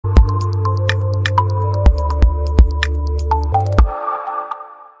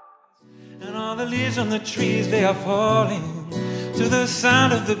from the trees, they are falling to the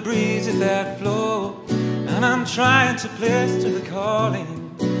sound of the breezes that flow. And I'm trying to place to the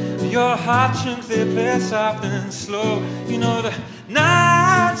calling. Your heartstrings, they play soft and slow. You know the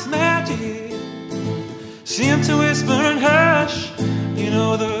night's magic seems to whisper and hush. You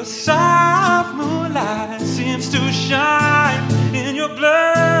know the soft moonlight seems to shine in your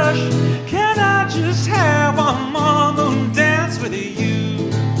blush. Can I just have one more moon dance with you,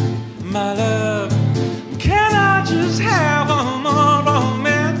 my love? Can I just have one more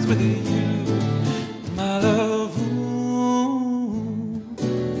romance with you, my love? Ooh.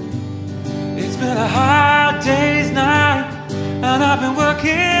 It's been a hard day's night, and I've been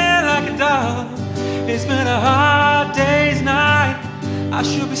working like a dog. It's been a hard day's night, I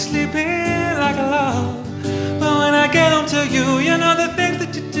should be sleeping like a log. But when I get home to you, you know the things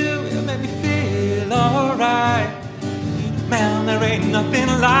that you do, it make me feel alright. Man, there ain't nothing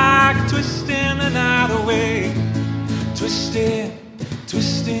like twisting the night away. Twisting,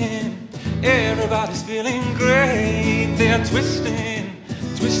 twisting, everybody's feeling great. They're twisting,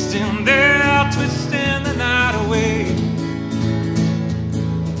 twisting, they're twisting the night away.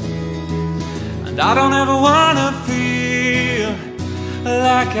 And I don't ever wanna feel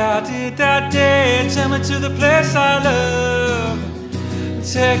like I did that day. Take me to the place I love,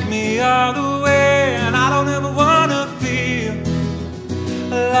 take me all the way. And I don't ever wanna feel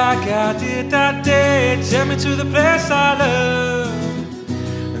like I did that day. Take me to the place I love,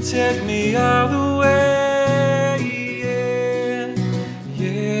 and take me all the way. Yeah,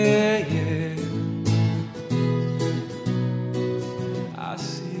 yeah, yeah. I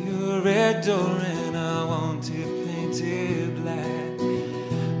see a red door and I want it painted black.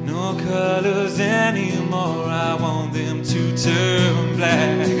 No colors anymore, I want them to turn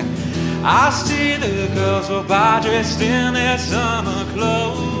black. I see the girls go by dressed in their summer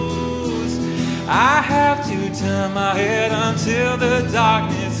clothes. I have to turn my head until the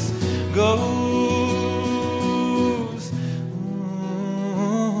darkness goes.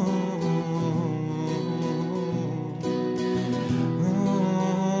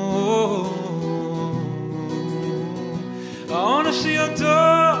 I wanna see your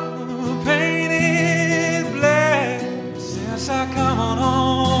door painted black. Since I come on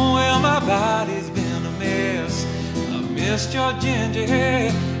home, well, my body's been a mess. I missed your ginger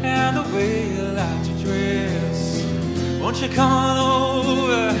hair and the way you like to dress. Won't you come on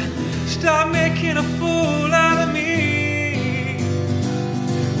over, stop making a fool out of me?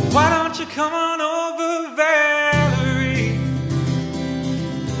 Why don't you come on over, Valerie?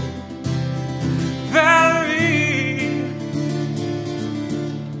 Valerie,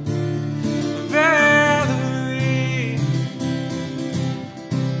 Valerie,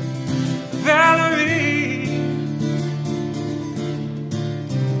 Valerie.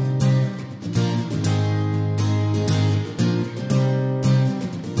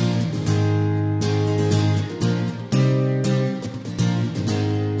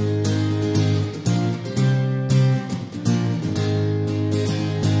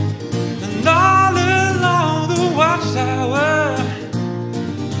 And all along the watchtower,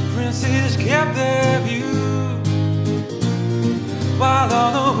 princes kept their view, while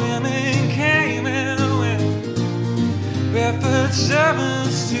all the women came and went, barefoot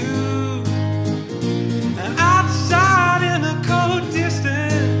servants too. And outside in the cold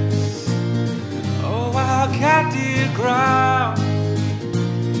distance, a wild cat did growl.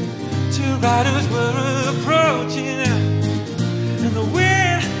 Two riders were approaching, and the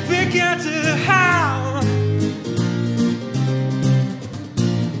wind began to howl.